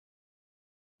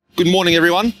Good morning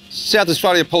everyone. South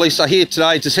Australia Police are here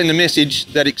today to send a message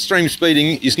that extreme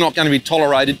speeding is not going to be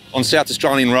tolerated on South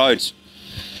Australian roads.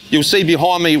 You'll see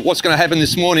behind me what's going to happen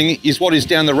this morning is what is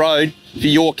down the road for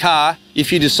your car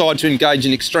if you decide to engage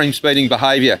in extreme speeding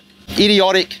behaviour.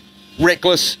 Idiotic,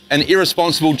 reckless and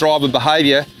irresponsible driver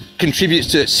behaviour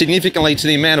contributes significantly to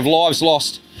the amount of lives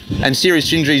lost and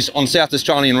serious injuries on South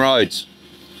Australian roads.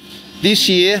 This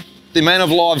year, the amount of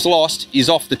lives lost is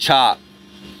off the chart.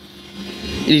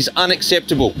 It is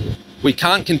unacceptable. We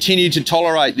can't continue to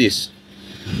tolerate this.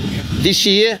 This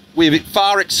year, we've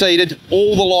far exceeded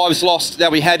all the lives lost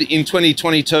that we had in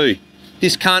 2022.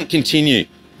 This can't continue.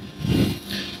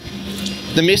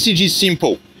 The message is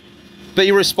simple.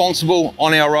 Be responsible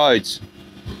on our roads.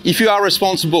 If you are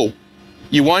responsible,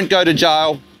 you won't go to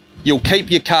jail, you'll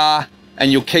keep your car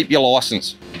and you'll keep your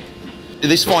licence.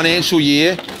 This financial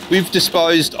year, we've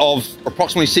disposed of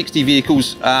approximately 60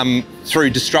 vehicles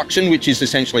through destruction, which is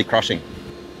essentially crushing.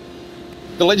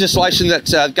 The legislation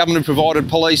that government provided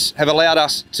police have allowed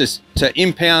us to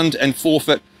impound and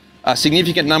forfeit a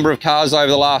significant number of cars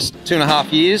over the last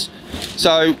 2.5 years.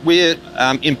 So we're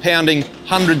impounding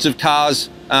hundreds of cars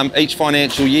each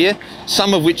financial year,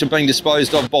 some of which are being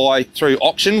disposed of through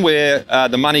auction, where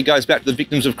the money goes back to the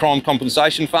Victims of Crime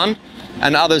Compensation Fund,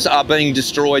 and others are being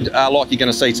destroyed like you're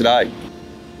going to see today.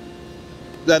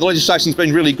 The legislation's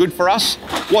been really good for us.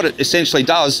 What it essentially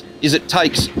does is it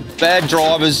takes bad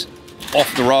drivers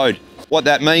off the road. What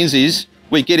that means is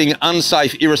we're getting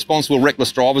unsafe, irresponsible,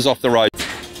 reckless drivers off the road.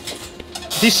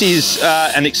 This is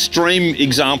an extreme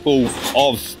example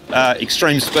of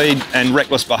extreme speed and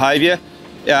reckless behaviour.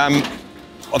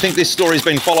 I think this story has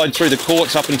been followed through the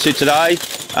courts up until today.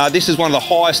 This is one of the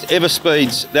highest ever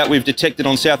speeds that we've detected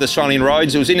on South Australian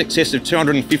roads. It was in excess of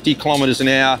 250 kilometres an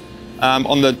hour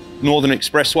on the Northern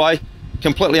Expressway.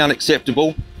 Completely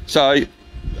unacceptable. So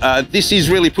this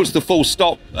really puts the full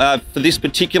stop for this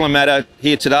particular matter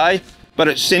here today, but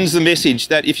it sends the message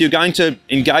that if you're going to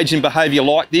engage in behaviour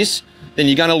like this, then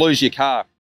you're going to lose your car.